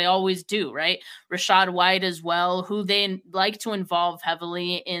field as they always do, right? Rachaad White as well, who they like to involve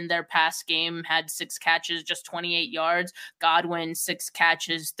heavily in their pass game, had 6 catches, just 28 yards. Godwin, 6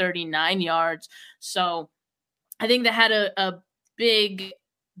 catches, 39 yards. So I think that had a big,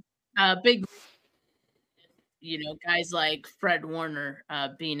 guys like Fred Warner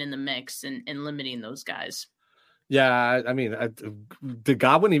being in the mix and limiting those guys. Yeah, I mean, did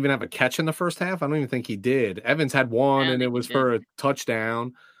Godwin even have a catch in the first half? I don't even think he did. Evans had one, and it was for a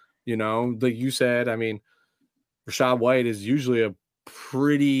touchdown. Like you said, I mean, Rachaad White is usually a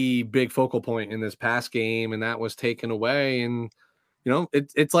pretty big focal point in this past game, and that was taken away. And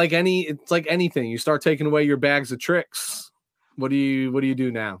it's like anything. You start taking away your bags of tricks. What do you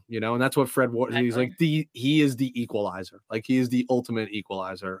do now? And that's what Fred Warner. He's like he is the equalizer. Like he is the ultimate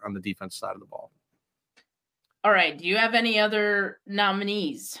equalizer on the defense side of the ball. All right. Do you have any other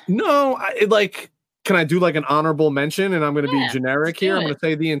nominees? No, can I do like an honorable mention? And I'm going to be generic here. I'm going to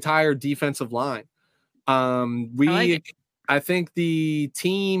say the entire defensive line. I think the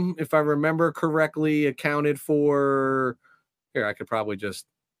team, if I remember correctly, accounted for. Here, I could probably just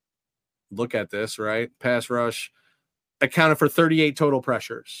look at this, right? Pass rush accounted for 38 total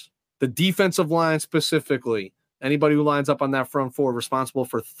pressures. The defensive line specifically, anybody who lines up on that front four, responsible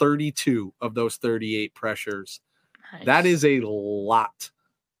for 32 of those 38 pressures. Nice. That is a lot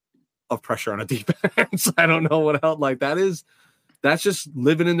of pressure on a defense. I don't know what else. Like that's just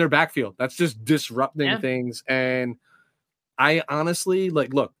living in their backfield. That's just disrupting things. And I honestly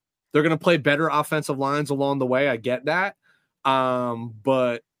look, they're going to play better offensive lines along the way. I get that.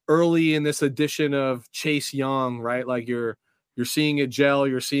 But early in this edition of Chase Young, right? Like you're seeing it gel,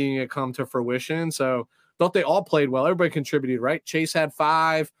 you're seeing it come to fruition. So thought they all played well. Everybody contributed, right? Chase had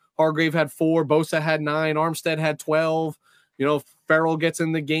 5, Hargrave had 4, Bosa had 9, Armstead had 12. Farrell gets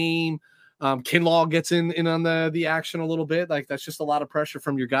in the game. Kinlaw gets in on the action a little bit. Like that's just a lot of pressure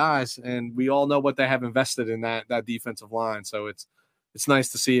from your guys. And we all know what they have invested in that defensive line. So it's nice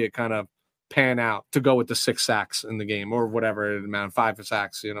to see it kind of pan out to go with the 6 sacks in the game or whatever it amounted, 5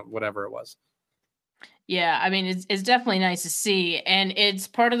 sacks, whatever it was. Yeah, I mean, it's definitely nice to see. And it's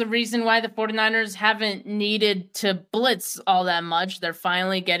part of the reason why the 49ers haven't needed to blitz all that much. They're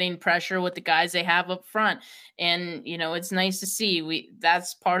finally getting pressure with the guys they have up front. And, it's nice to see.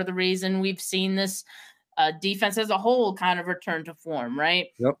 That's part of the reason we've seen this defense as a whole kind of return to form, right?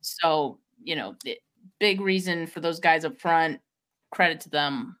 Yep. So, big reason for those guys up front. Credit to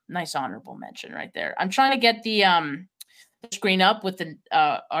them. Nice honorable mention right there. I'm trying to get the screen up with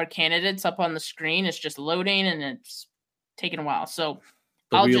our candidates up on the screen. It's just loading and it's taking a while. So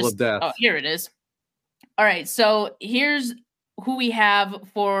the wheel of death. Oh, here it is. All right. So here's who we have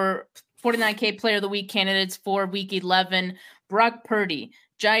for 49K Player of the Week candidates for Week 11. Brock Purdy,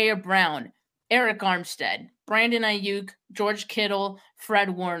 Jair Brown, Eric Armstead, Brandon Ayuk, George Kittle, Fred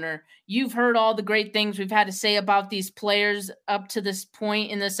Warner. You've heard all the great things we've had to say about these players up to this point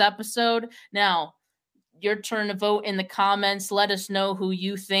in this episode. Now, your turn to vote in the comments. Let us know who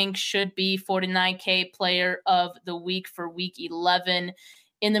you think should be 49K Player of the Week for Week 11.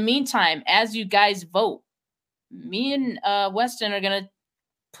 In the meantime, as you guys vote, me and Weston are going to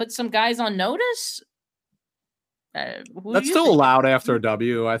put some guys on notice. That's still allowed after a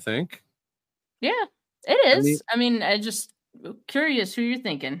W, I think. Yeah, it is. I mean, I just curious who you're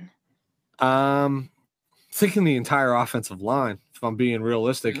thinking. Thinking the entire offensive line, if I'm being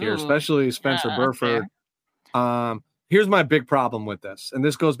realistic here, especially Spencer Burford. Here's my big problem with this. And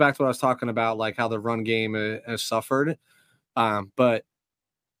this goes back to what I was talking about, like how the run game has suffered. But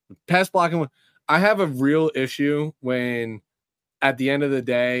pass blocking, I have a real issue when at the end of the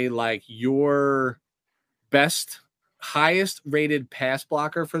day, like your highest rated pass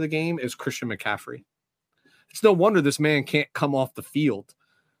blocker for the game is Christian McCaffrey. It's no wonder this man can't come off the field.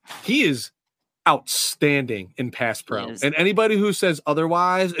 He is outstanding in pass pro. And anybody who says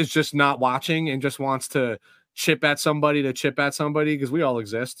otherwise is just not watching and just wants to chip at somebody because we all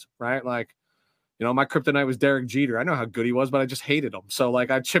exist, right? Like, my kryptonite was Derek Jeter. I know how good he was, but I just hated him. So like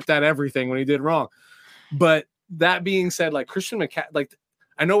I chipped at everything when he did wrong. But that being said, like Christian McCaffrey, like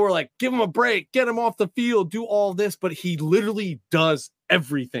I know we're like, give him a break, get him off the field, do all this, but he literally does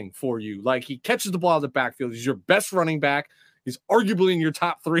everything for you. Like he catches the ball out of the backfield. He's your best running back. He's arguably in your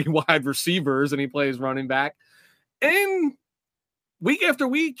top 3 wide receivers, and he plays running back. And week after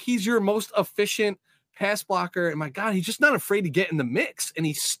week, he's your most efficient pass blocker. And my God, he's just not afraid to get in the mix, and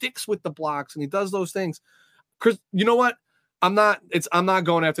he sticks with the blocks and he does those things. Chris, you know what? I'm not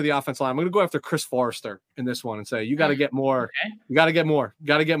going after the offensive line. I'm going to go after Chris Forrester in this one and say, you got to get more. Okay. You got to get more.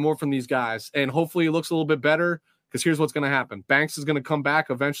 Got to get more from these guys. And hopefully it looks a little bit better, because here's what's going to happen. Banks is going to come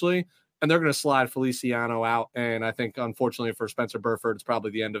back eventually, and they're going to slide Feliciano out. And I think, unfortunately for Spencer Burford, it's probably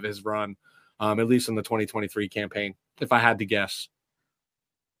the end of his run, at least in the 2023 campaign, if I had to guess.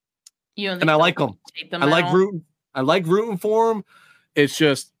 And I like him. I like rooting for him. It's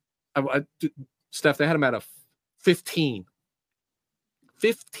just, Steph, they had him at a 15.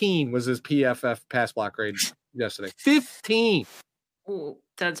 15 was his PFF pass block grade yesterday. 15. Ooh,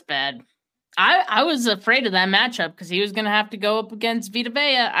 that's bad. I was afraid of that matchup because he was going to have to go up against Vita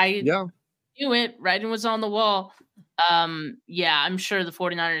Vea. I knew it. Writing was on the wall. I'm sure the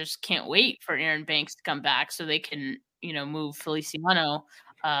 49ers can't wait for Aaron Banks to come back so they can move Feliciano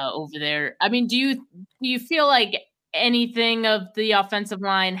over there. I mean, do you feel like anything of the offensive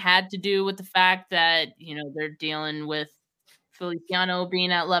line had to do with the fact that, they're dealing with Feliciano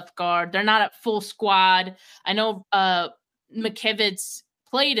being at left guard? They're not at full squad. I know McKivitz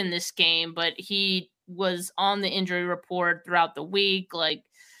played in this game, but he was on the injury report throughout the week. Like,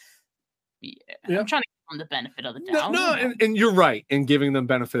 I'm trying to give them the benefit of the doubt. No, and you're right in giving them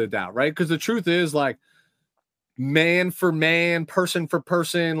benefit of the doubt, right? Because the truth is, like, man for man, person for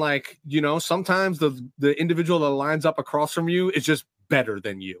person, like, sometimes the individual that lines up across from you is just better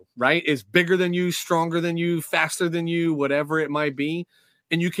than you, right? Is bigger than you, stronger than you, faster than you, whatever it might be.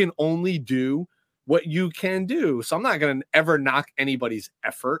 And you can only do what you can do. So I'm not going to ever knock anybody's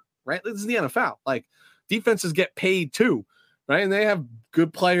effort, right? This is the NFL. Like, defenses get paid too, right? And they have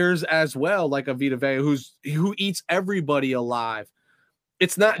good players as well, like a Vita Vea, who eats everybody alive.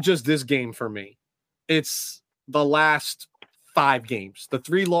 It's not just this game for me. It's the last 5 games, the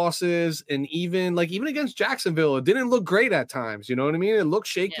 3 losses, and even against Jacksonville, it didn't look great at times. You know what I mean? It looked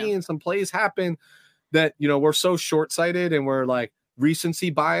shaky, and some plays happen that, we're so short-sighted and we're like recency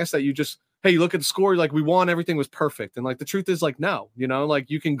bias that you just, hey, you look at the score, like, we won, everything was perfect. And like, the truth is, like, no, like,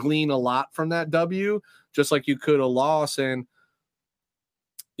 you can glean a lot from that W, just like you could a loss. And,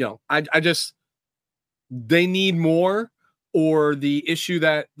 I just, they need more. Or the issue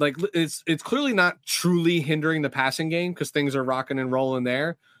that, like, it's clearly not truly hindering the passing game because things are rocking and rolling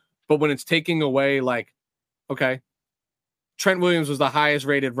there. But when it's taking away, like, okay, Trent Williams was the highest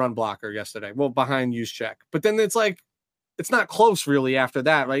rated run blocker yesterday. Well, behind Juszczyk. But then it's like, it's not close really after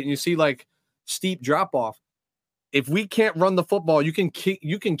that, right? And you see, like, steep drop off. If we can't run the football, you can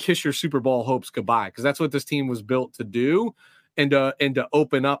kiss your Super Bowl hopes goodbye, because that's what this team was built to do. And to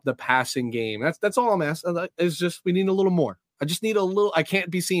open up the passing game. That's all I'm asking. It's just, we need a little more. I just need a little. I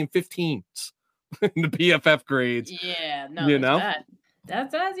can't be seeing 15s in the PFF grades. Yeah, no,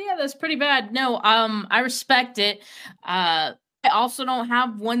 that's bad. That's pretty bad. No, I respect it. I also don't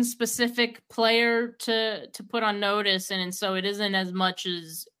have one specific player to put on notice, and so it isn't as much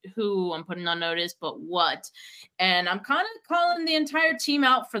as who I'm putting on notice, but what. And I'm kind of calling the entire team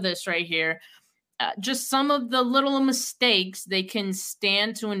out for this right here. Just some of the little mistakes they can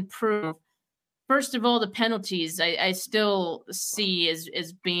stand to improve. First of all, the penalties I still see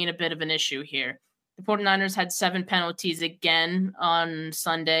as being a bit of an issue here. The 49ers had 7 penalties again on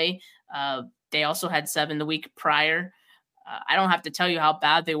Sunday. They also had 7 the week prior. I don't have to tell you how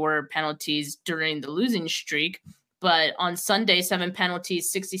bad they were penalties during the losing streak, but on Sunday, 7 penalties,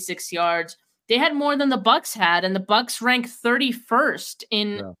 66 yards. They had more than the Bucs had, and the Bucs ranked 31st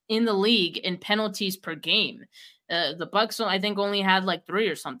in the league in penalties per game. The Bucs, I think, only had like 3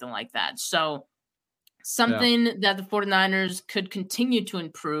 or something like that. So something that the 49ers could continue to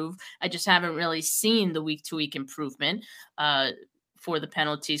improve. I just haven't really seen the week-to-week improvement for the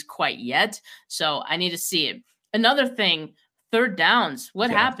penalties quite yet. So I need to see it. Another thing, third downs. What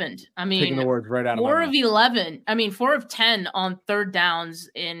happened? I mean, taking the words right out of my mouth. 4 of 11. I mean, 4 of 10 on third downs.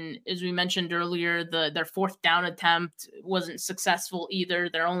 And as we mentioned earlier, their 4th down attempt wasn't successful either.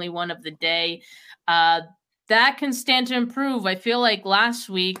 They're only one of the day. That can stand to improve. I feel like last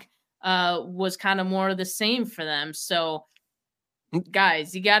week was kind of more of the same for them. So,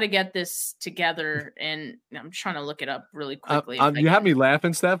 guys, you got to get this together. And I'm trying to look it up really quickly. You have me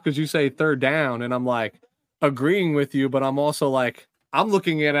laughing, Steph, because you say third down, and I'm like, agreeing with you, but I'm also like, I'm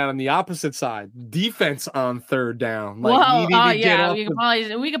looking at it on the opposite side. Defense on third down. Like,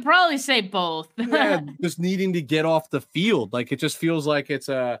 we could probably say both. Just needing to get off the field. Like, it just feels like it's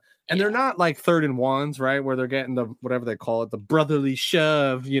and they're not like 3rd and 1s, right? Where they're getting the, whatever they call it, the brotherly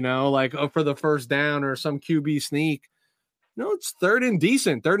shove, like for the first down or some QB sneak. No, it's 3rd and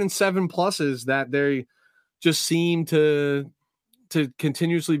decent, 3rd and 7 pluses that they just seem to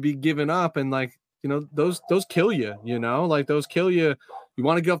continuously be given up. And like, those kill you, like those kill you. You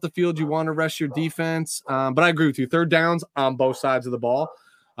want to get off the field. You want to rest your defense. But I agree with you. Third downs on both sides of the ball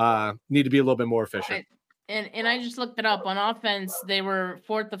need to be a little bit more efficient. And I just looked it up. On offense, they were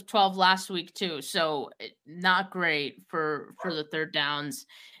 4th of 12 last week too. So not great for the third downs.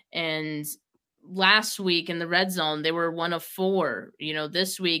 And last week in the red zone, they were 1 of 4.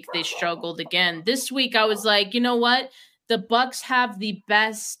 This week they struggled again. This week I was like, you know what? The Bucs have the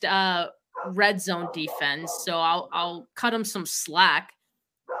best red zone defense, so I'll cut them some slack,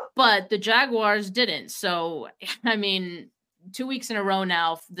 but the Jaguars didn't. So I mean, 2 weeks in a row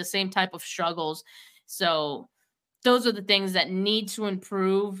now, the same type of struggles. So those are the things that need to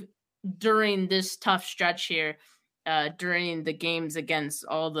improve during this tough stretch here, during the games against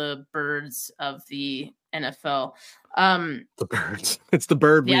all the birds of the NFL. The birds. It's the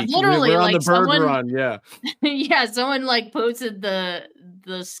bird week. Literally, we're on like the bird someone, run. Yeah. yeah, someone like posted the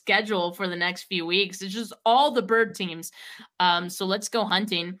schedule for the next few weeks. It's just all the bird teams. So let's go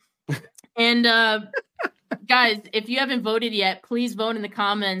hunting. And guys, if you haven't voted yet, please vote in the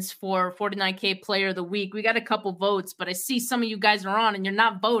comments for 49K Player of the Week. We got a couple votes, but I see some of you guys are on and you're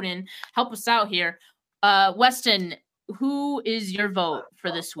not voting. Help us out here. Weston, who is your vote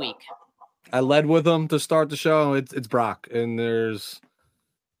for this week? I led with them to start the show. It's Brock, and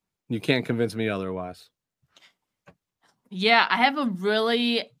you can't convince me otherwise. Yeah, I have a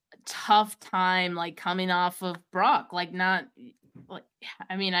really tough time like coming off of Brock. I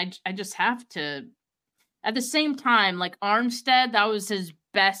just have to. At the same time, like Armstead, that was his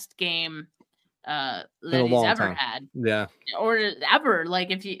best game that he's ever had. Yeah. Or ever.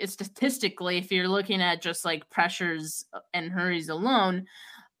 Like statistically, if you're looking at just like pressures and hurries alone.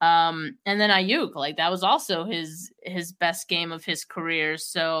 And then Ayuk, like that was also his best game of his career.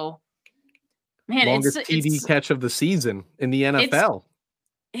 So man, longest TD catch of the season in the NFL.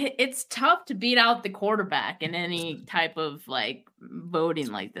 It's tough to beat out the quarterback in any type of like voting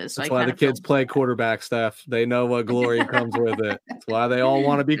like this. That's why the kids play quarterback, Steph. They know what glory comes with it. That's why they all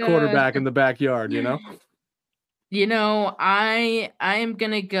want to be quarterback in the backyard, you know? You know, I am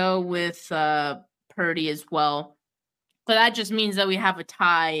gonna go with Purdy as well. But that just means that we have a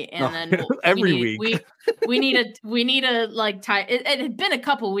tie, and then every week we need a like tie. It had been a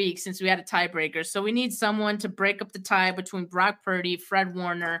couple weeks since we had a tiebreaker, so we need someone to break up the tie between Brock Purdy, Fred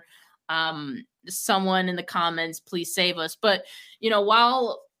Warner. Someone in the comments, please save us. But you know,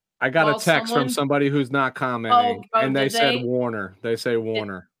 while I got a text from somebody who's not commenting, and they said Warner. They say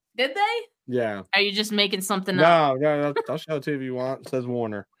Warner. Did they? Yeah. Are you just making something up? No, I'll show it to you if you want. It says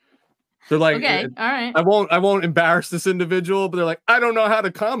Warner. They're like, okay, all right. I won't embarrass this individual, but they're like, I don't know how to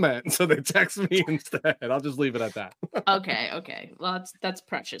comment, so they text me instead. I'll just leave it at that. Okay. Well, that's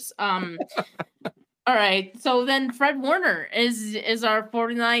precious. All right. So then Fred Warner is our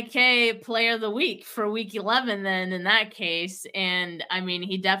 49K Player of the Week for Week 11. Then in that case, and I mean,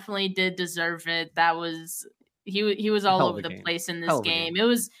 he definitely did deserve it. That was. He was all over the place in this game. It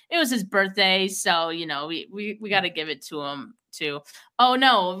was his birthday, so you know we got to give it to him too. Oh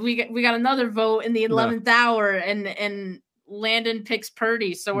no, we got another vote in the 11th hour, and Landon picks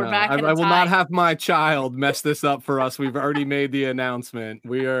Purdy, so we're back. I will not have my child mess this up for us. We've already made the announcement.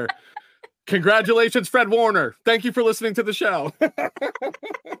 We are. Congratulations, Fred Warner. Thank you for listening to the show.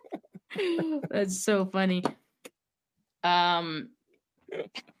 That's so funny.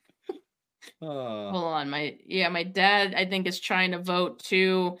 Hold on, my dad I think is trying to vote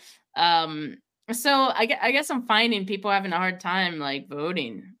too. So I guess I'm finding people having a hard time like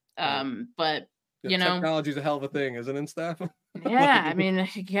voting. But you know, technology's a hell of a thing, isn't it, Steph? Yeah, I mean, I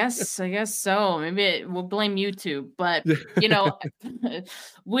guess so. Maybe we'll blame YouTube, but you know,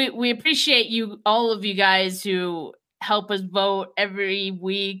 we appreciate all of you guys who help us vote every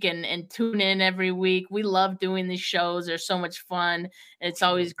week and tune in every week. We love doing these shows. They're so much fun. It's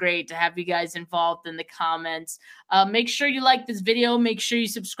always great to have you guys involved in the comments. Make sure you like this video. Make sure you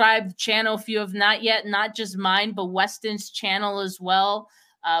subscribe to the channel if you have not yet, not just mine, but Weston's channel as well.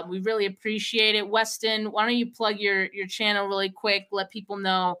 We really appreciate it. Weston, why don't you plug your channel really quick? Let people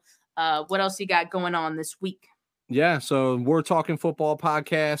know what else you got going on this week. Yeah, so we're Talking Football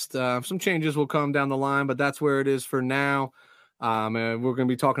podcast. Some changes will come down the line, but that's where it is for now. And we're going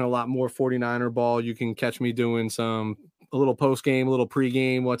to be talking a lot more 49er ball. You can catch me doing a little post-game, a little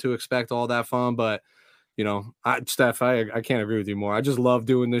pre-game, what to expect, all that fun. But, you know, Steph, I can't agree with you more. I just love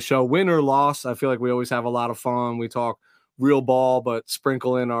doing this show. Win or loss, I feel like we always have a lot of fun. We talk real ball, but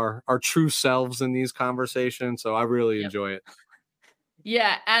sprinkle in our true selves in these conversations. So I really enjoy it.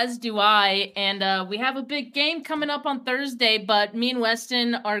 Yeah, as do I. And we have a big game coming up on Thursday, but me and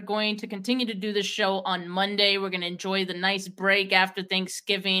Weston are going to continue to do the show on Monday. We're going to enjoy the nice break after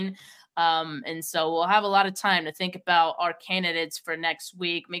Thanksgiving. And so we'll have a lot of time to think about our candidates for next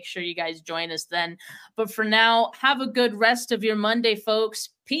week. Make sure you guys join us then. But for now, have a good rest of your Monday, folks.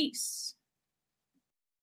 Peace.